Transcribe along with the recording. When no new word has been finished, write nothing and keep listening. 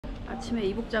아침에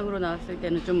이복장으로 나왔을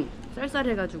때는 좀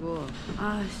쌀쌀해가지고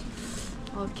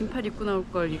긴팔 입고 나올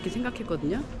걸 이렇게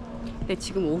생각했거든요. 근데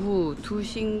지금 오후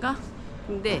 2시인가?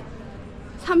 근데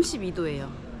 32도예요.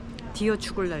 디어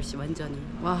죽을 날씨 완전히.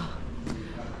 와,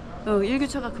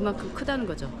 일교차가 그만큼 크다는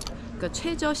거죠. 그러니까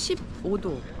최저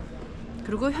 15도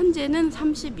그리고 현재는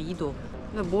 32도.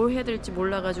 그러니까 뭘 해야 될지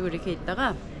몰라가지고 이렇게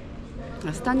있다가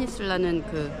스타니슬라는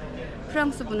그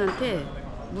프랑스 분한테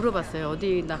물어봤어요.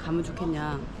 어디 나 가면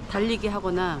좋겠냐. 달리기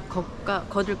하거나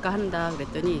걷을까 한다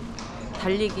그랬더니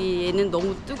달리기에는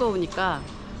너무 뜨거우니까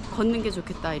걷는 게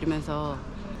좋겠다 이러면서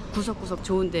구석구석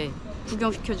좋은데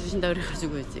구경시켜 주신다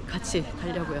그래가지고 이제 같이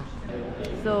가려고요.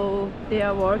 So they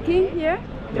are working here?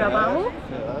 Trabajo?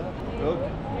 Look,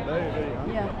 very,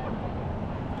 Yeah.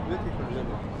 beautiful.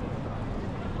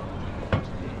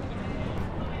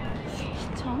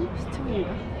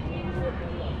 시청인가?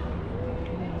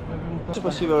 It's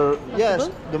possible, yes,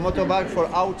 the motorbike for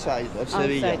outside of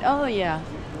Sevilla. Outside. Oh yeah.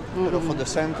 But for the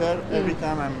center, every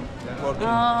time I'm working.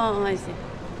 Oh, I see.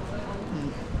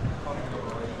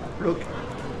 Look,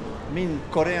 mean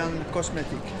Korean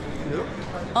cosmetic. Look.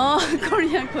 Oh,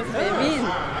 Korean cosmetic.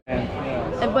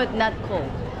 But not cold.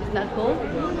 It's not cold.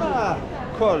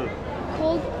 Cold.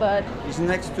 Cold, but It's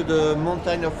next to the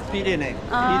mountain of Pyrenees.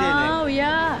 oh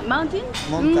yeah, mountain.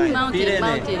 Mountain.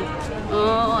 Mountain.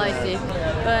 Oh, I see.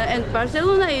 And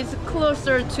Barcelona is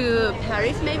closer to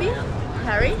Paris, maybe.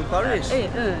 Paris. To Paris?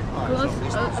 Close,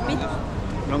 it's a bit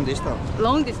long distance.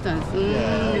 long distance.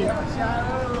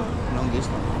 Long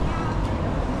distance.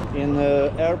 In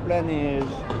airplane is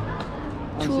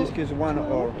Francisco is 1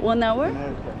 hour. 1 hour. In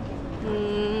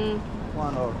airplane.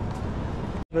 1 hour.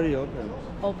 Very open.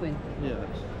 Open. Yes.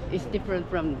 It's different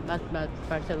from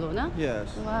Barcelona.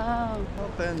 Yes. Wow.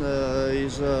 Open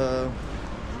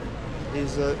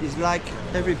is like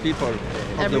every people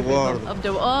of the world.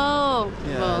 Oh.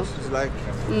 Yes. Well. It's like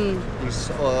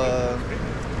it's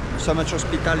so much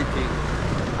hospitality.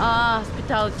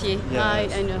 Hospitality.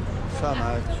 Yes. I know. So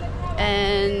much.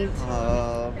 And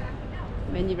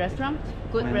many restaurants.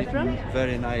 Good restaurant.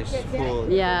 Very nice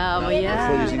food. Yeah. Oh yeah.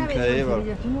 Food is incredible.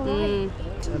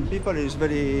 And people is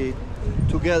very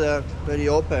together, very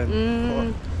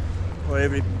open for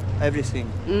everything.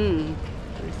 Mm.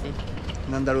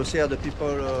 In Andalusia, the people,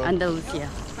 Andalusia.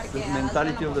 the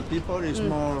mentality of the people is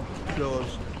more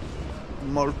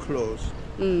close,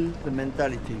 The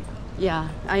mentality. Yeah,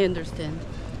 I understand.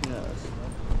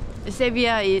 Yes.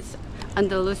 Sevilla is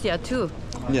Andalusia too.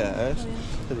 Yes.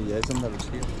 Yes,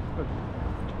 Andalusia.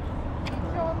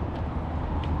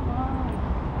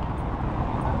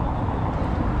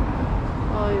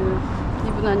 어휴,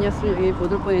 이분 아니었으면 여기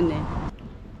못 올 뻔했네.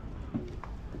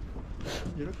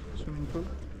 Look, swimming pool.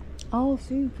 Oh,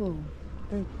 swimming pool.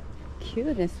 Very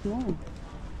cute and small.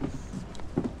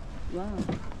 Wow.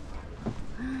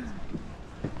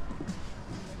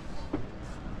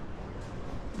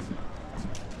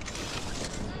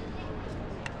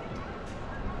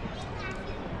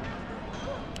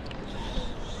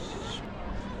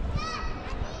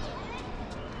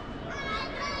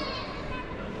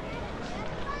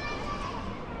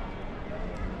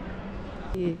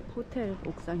 이 호텔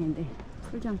옥상인데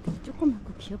풀장 되게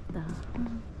조그맣고 귀엽다.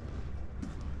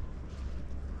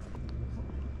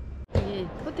 여기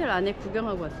호텔 안에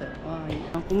구경하고 왔어요. 와,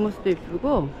 겉모습도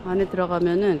예쁘고 안에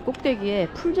들어가면은 꼭대기에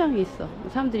풀장이 있어.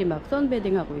 사람들이 막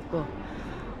선베딩 하고 있고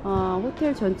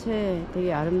호텔 전체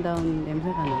되게 아름다운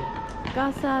냄새가 나요.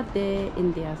 까사 데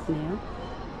인디아스네요.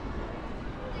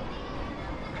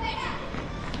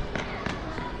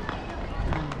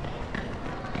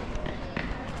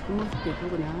 겉모습도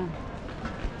예쁘구나.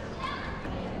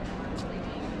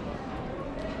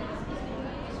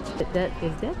 That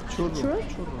is that churro?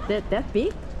 That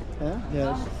big? Yeah?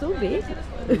 Yes. So big?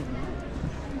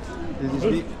 This is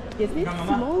big. Is it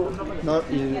small? No,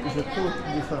 it's a two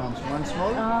different. One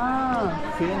small,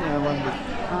 thin, and one big.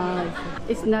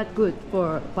 It's not good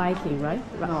for biking, right?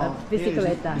 No,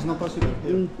 Bicicleta. it's not possible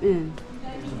here.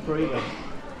 It's forever.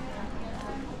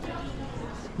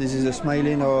 This is the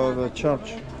smiling of a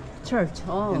church. Church.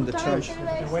 Oh. In the church.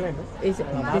 Is it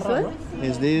this one?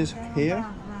 Is this here?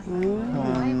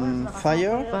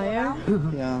 Fire? Fire?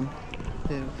 Yeah.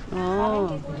 Here.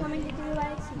 Oh.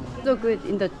 So good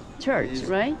in the church,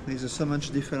 right? There's so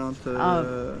much different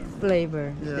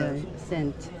Flavor, Yes. the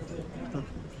scent.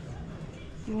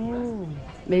 Oh.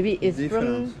 Maybe it's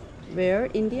Different. from where?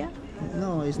 India?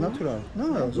 No, it's natural.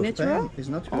 No, it's Natural? Spain. It's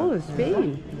natural. Oh,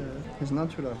 Spain. Yeah. It's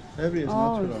natural. Every is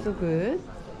Oh, natural. so good.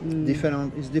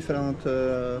 Different. It's different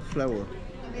flower.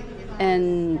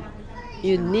 And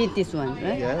You need this one,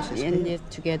 right? Yes, it's And me. this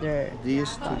together.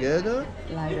 This together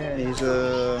Lighter. is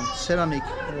ceramic.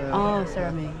 Oh,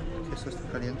 ceramic. Esto está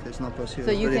caliente, it's not possible.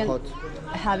 So It's you very can hot.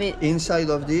 have it. Inside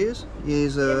of this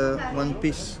is one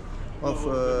piece of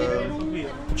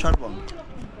charbon.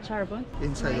 Charbon.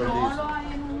 Inside of this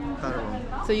carbon.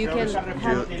 So you can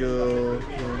have You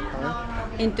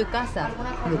into casa.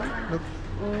 look.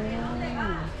 Oh.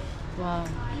 Wow.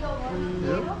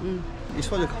 Yeah. It's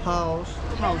for the house.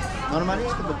 House. Normally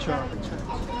it's for the church.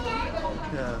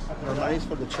 Yes. Normally it's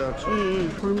for the church.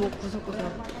 골목 구석구석.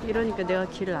 이러니까 내가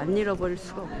길을 안 잃어버릴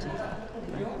수가 없지.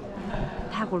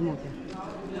 다 골목이야.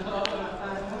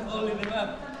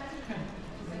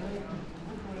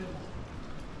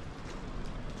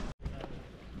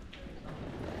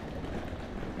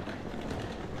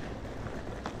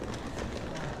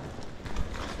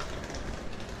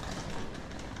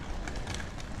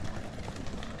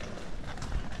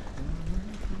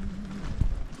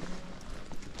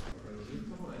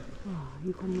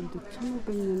 이 건물도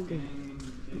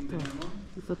 1500년대부터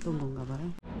있었던 건가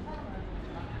봐요.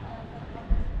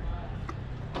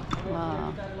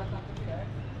 와.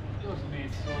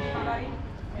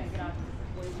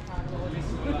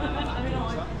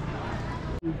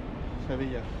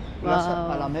 Sevilla. Wow.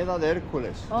 Plaza Alameda de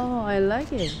Hércules. Oh, I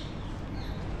like it.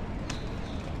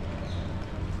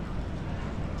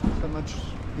 So much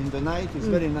in the night. It's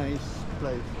very nice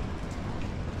place.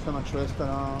 So much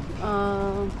restaurant.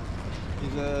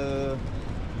 It's a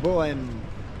Bohème.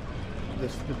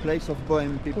 The place of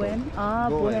Bohème people. 보엠? 아,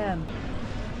 보엠.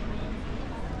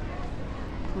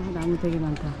 나무 되게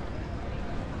많다.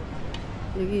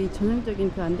 여기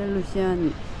전형적인 그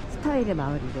안달루시안 스타일의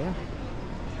마을이래요.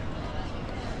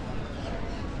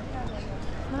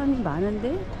 사람이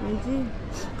많은데 왠지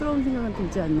시끄러운 생각은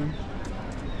들지 않네.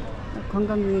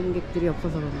 관광객들이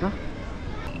없어서 그런가?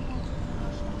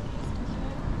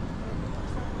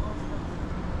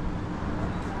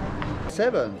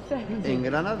 Seven in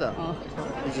Granada. Oh.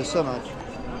 It's so much.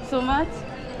 So much?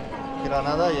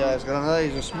 Granada, yes. Granada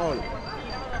is small.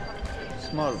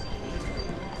 Small.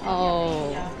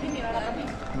 Oh.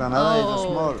 Granada is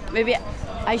small. Maybe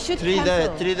I should 3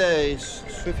 cancel. 3 days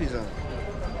sufficient.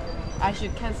 I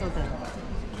should cancel them.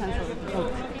 Cancel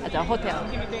the hotel.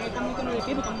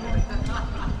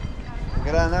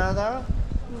 Granada,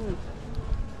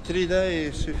 3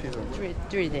 days sufficient.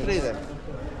 3 days. 3 days.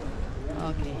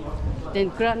 Okay. Then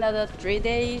Granada 3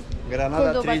 days.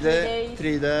 Granada Córdoba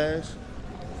 3 days.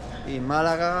 In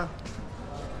Málaga,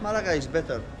 Málaga is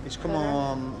better. It's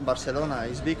como Barcelona.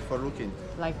 It's big for looking.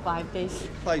 Like 5 days.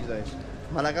 5 days.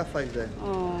 Málaga 5 days.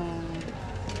 Oh.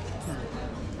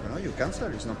 No, you cancel.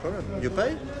 It's no problem. You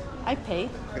pay? I pay.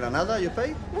 Granada, you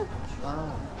pay?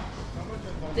 Ah.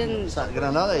 Then.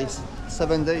 Granada is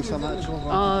 7 days. So much.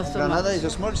 Oh, so Granada much. is a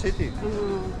small city.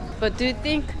 But do you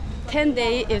think 10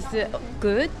 days is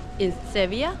good in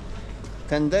Sevilla?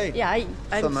 10 days. Yeah,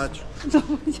 So much. So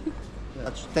much.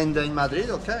 That's 10 days in Madrid,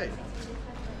 okay.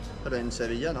 But in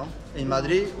Sevilla, no. In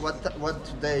Madrid, what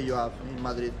day you have in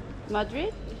Madrid?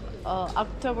 Madrid,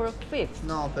 October 5th.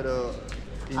 No, pero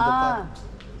in the Ah. past.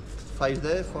 5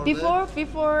 days, 4 days?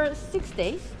 Before 6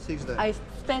 days. 6 days. I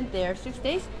spent there 6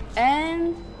 days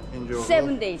and In your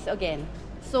 7 days again.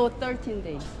 So 13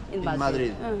 days in in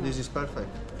Madrid. Uh-huh. This is perfect.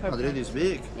 Perfect. Madrid is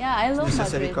big. Yeah, I love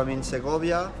Necessary Madrid. come in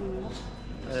Segovia,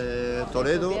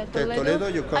 Toledo. Yeah, Toledo,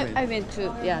 you come in. I went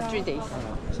to 3 days.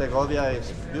 Segovia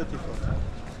is beautiful.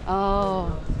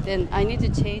 Oh, then I need to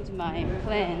change my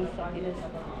plans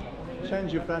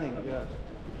Change your planning. Yeah.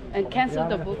 and cancel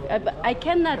the book. But I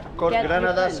cannot get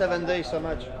Granada, refund. 7 days, so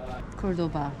much.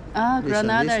 Cordoba.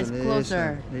 Granada is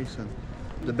closer. Listen.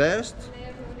 The best,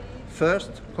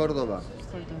 first, Córdoba.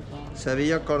 Cordoba.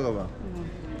 Sevilla, Córdoba.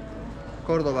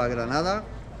 Córdoba, Granada.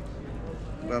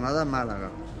 Granada, Málaga.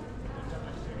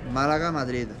 Málaga,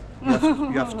 Madrid.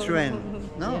 You have train.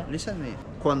 No, Yeah. listen me.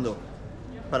 ¿Cuándo?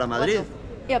 Para Madrid.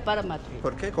 Yeah, para Madrid.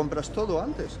 ¿Por qué? Compras todo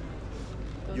antes.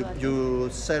 You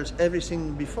sell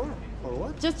everything before, or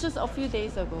what? Just a few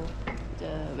days ago,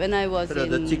 when I was Pero in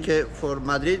the ticket for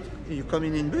Madrid, you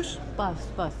coming in bus?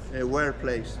 bus. Where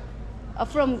place?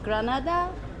 From Granada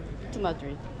to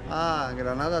Madrid. Ah,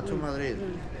 Granada to Madrid.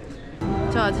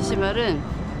 저 아저씨 말은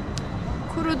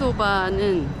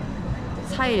코르도바는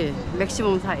 4일,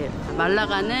 맥시멈 4일.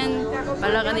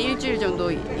 말라가는 일주일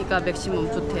정도가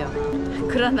맥시멈 좋대요.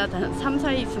 그라나다는 3,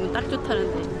 4일 있으면 딱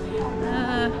좋다는데.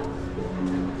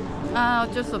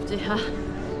 어쩔 수 없지.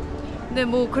 근데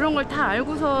뭐 그런 걸 다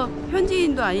알고서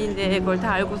현지인도 아닌데 그걸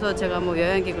다 알고서 제가 뭐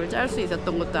여행 계획을 짤 수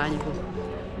있었던 것도 아니고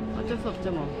어쩔 수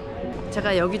없죠 뭐.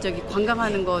 제가 여기저기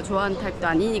관광하는 거 좋아하는 타입도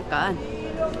아니니까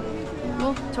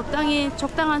뭐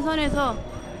적당한 선에서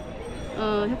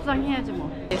협상해야지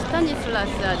뭐.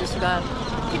 스타니슬라스 아저씨가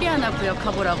트리아나 구역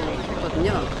가보라고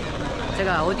했거든요.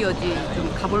 제가 어디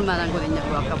좀 가볼 만한 곳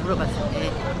있냐고 아까 물어봤을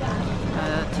때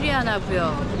트리아나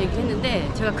구역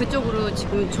얘기했는데 제가 그쪽으로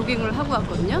지금 조깅을 하고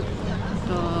왔거든요.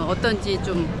 어떤지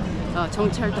좀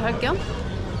정찰도 할 겸.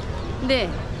 근데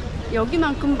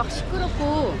여기만큼 막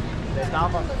시끄럽고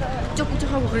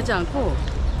북적북적하고 그러지 않고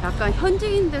약간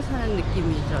현지인들 사는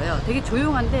느낌이 들어요. 되게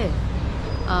조용한데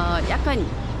약간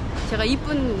제가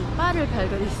이쁜 바를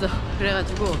발견했어.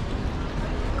 그래가지고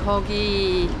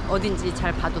거기 어딘지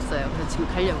잘 봐뒀어요. 그래서 지금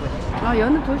가려고요.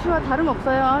 여는 도시와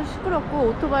다름없어요. 시끄럽고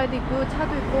오토바이도 있고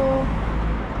차도 있고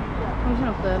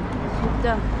정신없어요.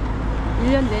 진짜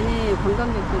 1년 내내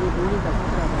관광객들이 몰린다고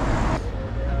하더라고요.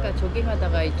 아까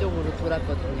조깅하다가 이쪽으로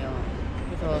돌았거든요.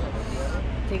 그래서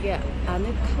되게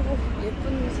아늑하고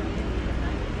예쁜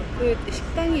그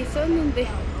식당이 있었는데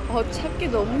찾기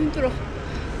너무 힘들어.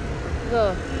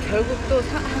 그래서 결국 또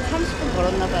한 30분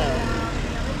걸었나봐요.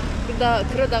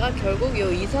 그러다가 결국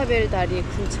요 이사벨 다리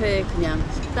근처에 그냥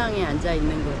식당에 앉아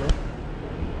있는 거로.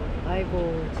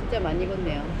 아이고 진짜 많이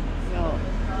걷네요.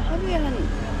 하루에 한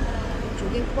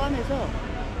조깅 포함해서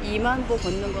 2만 보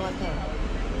걷는 것 같아요.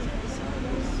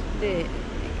 근데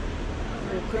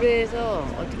뭐 그래서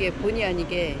어떻게 본의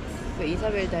아니게 그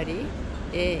이사벨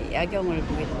다리의 야경을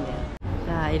보게 됐네요.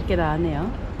 자, 이렇게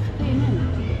나왔네요.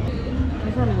 스페인은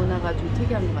계산 문화가 좀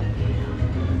특이한 것 같아요.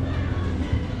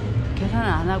 계산을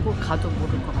안 하고 가도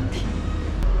모를 것 같아.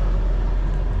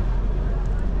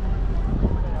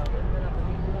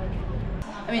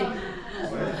 I mean,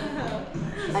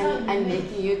 I'm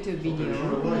making YouTube video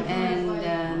and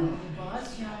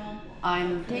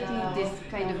I'm taking this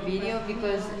kind of video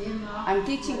because I'm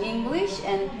teaching English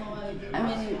and I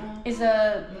mean it's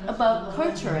about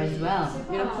culture as well.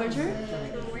 You know culture?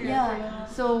 Yeah.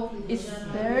 So it's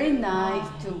very nice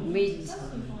to meet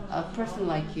a person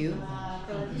like you.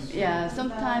 Yeah,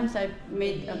 sometimes I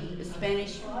meet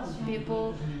Spanish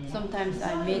people, sometimes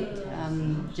I meet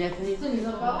Japanese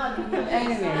people.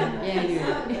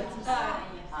 Anyway.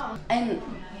 And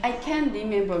I can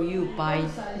remember you by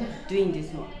doing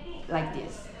this like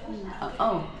this.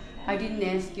 I didn't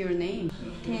ask your name.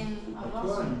 Ting.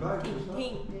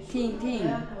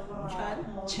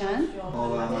 Chen.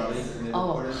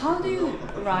 How do you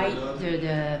write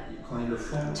the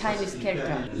Chinese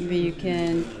character? Maybe you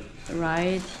can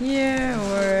write here,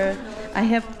 or I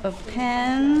have a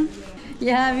pen.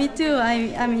 Yeah, me too.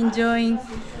 I'm enjoying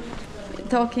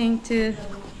talking to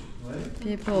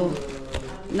people,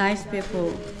 nice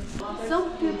people.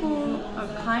 Some people are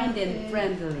kind and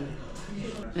friendly.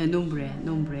 Nombre.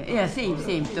 Yeah, same.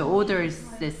 The order is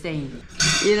the same.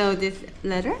 You know this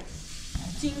letter?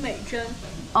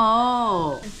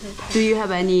 Oh, do you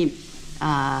have any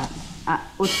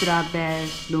otra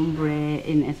vez nombre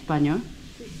in español?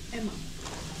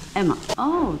 Emma.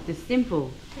 Oh, the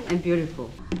simple and beautiful.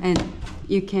 And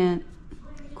you can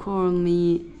call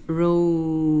me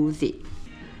Rosy.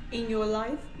 In your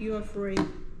life, you are free.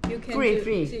 You can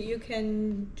free. So you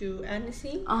can do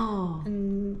anything.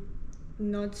 And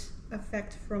not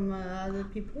affect from other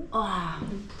people. Oh,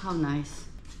 how nice.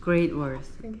 Great words.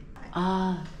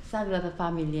 Sagrada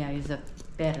Familia is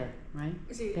better, right?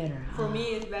 Better. For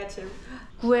me, it's better.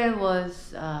 Guel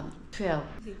was 12.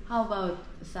 How about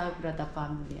Sagrada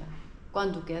Familia?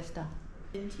 ¿Cuánto cuesta?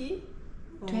 20.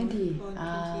 20.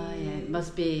 Yeah, it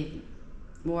must be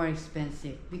more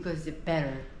expensive because it's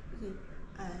better.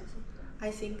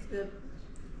 I think the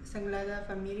Sagrada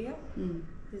Familia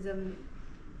is the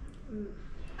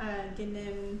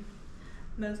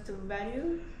most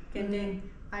value, and then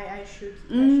I should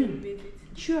visit.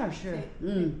 Sure.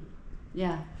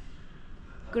 Yeah.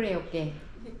 Creo que.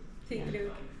 Sí,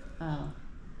 creo que.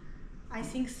 I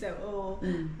think so.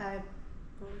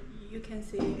 You can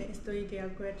say estoy de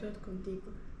acuerdo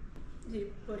contigo. Sí,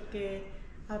 porque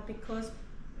because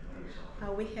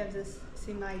we have the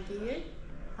same idea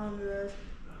on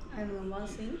one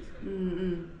thing.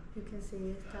 You can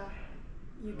say that.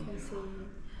 You can say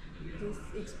this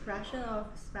expression of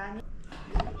Spanish.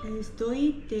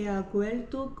 Estoy de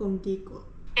acuerdo contigo.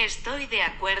 Estoy de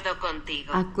acuerdo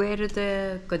contigo.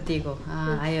 Acuerdo contigo.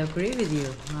 I agree with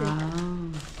you.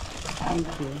 Thank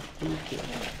you.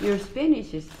 Your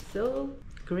Spanish is so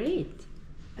great.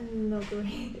 Not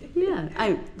great. Yeah,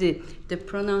 the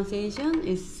pronunciation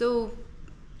is so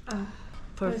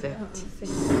perfect.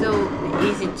 So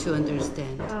easy to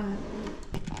understand.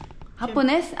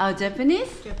 Japanese?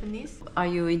 Japanese? Are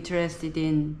you interested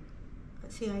in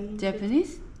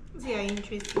Japanese? Sí, I'm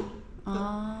interested.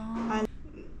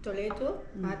 Toledo,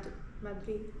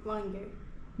 Madrid, 1 year.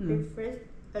 First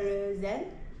then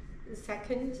the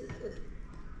second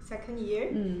year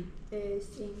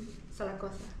is in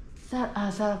Zaragoza.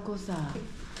 Zaragoza.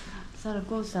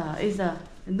 Zaragoza is a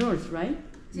north, right?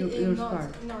 North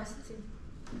part. North.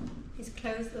 It's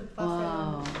close to Barcelona.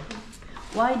 Wow.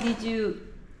 Why did you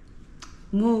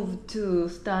move to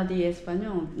study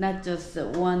Espanol? Not just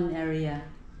one area.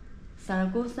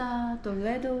 Zaragoza,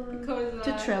 Toledo, Because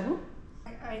to travel?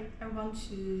 I want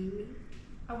to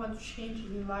change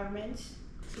the environment.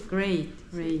 Great.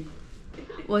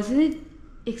 Wasn't it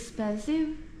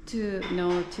expensive to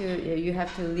you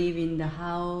have to live in the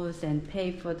house and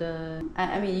pay for the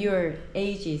I mean your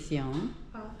age is young,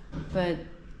 but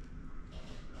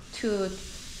to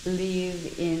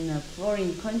live in a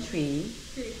foreign country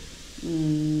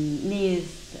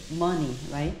needs money,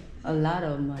 right? A lot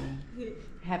of money.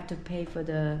 Have to pay for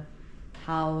the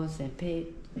house and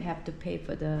have to pay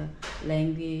for the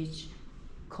language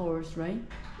course, right?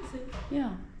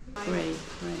 Yeah. Great.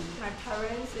 My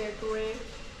parents agree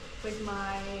with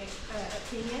my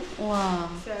opinion. Wow.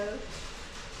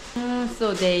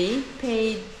 So they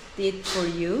paid it for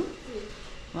you?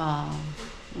 Wow.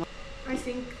 I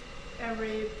think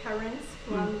every parent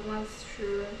wants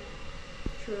to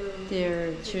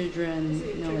Their children,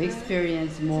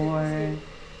 experience more.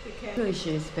 English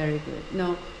is very good.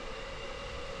 No,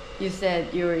 you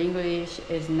said your English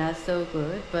is not so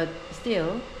good, but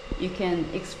still you can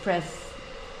express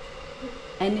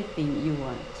anything you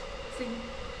want.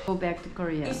 Go back to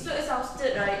Korea. It's so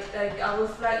exhausted, right? Like our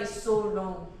flight is so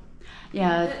long.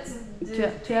 Yeah, It's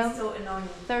 12, so annoying.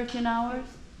 13 hours?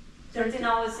 13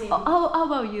 hours in. How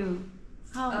about you?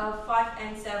 5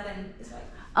 and 7. It's like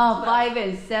 5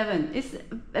 and 7. It's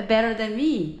better than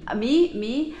me.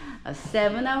 Me,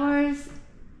 7 hours,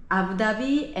 Abu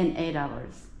Dhabi, and 8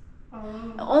 hours.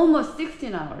 Almost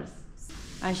 16 hours.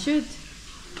 I should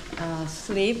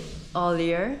sleep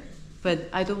earlier, but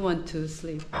I don't want to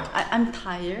sleep. I'm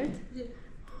tired.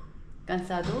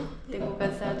 Cansado, tengo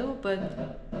cansado, but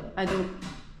I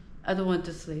don't want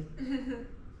to sleep.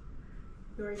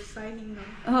 You're exciting now.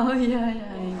 Oh yeah,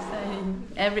 exciting.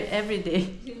 Every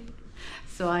day.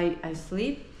 So I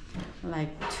sleep like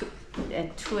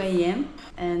at 2 a.m.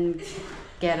 and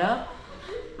get up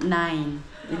 9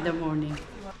 in the morning.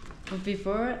 But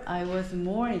before I was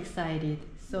more excited,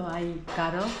 so I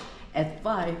got up at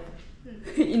 5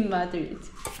 in Madrid.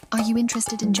 Are you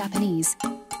interested in Japanese?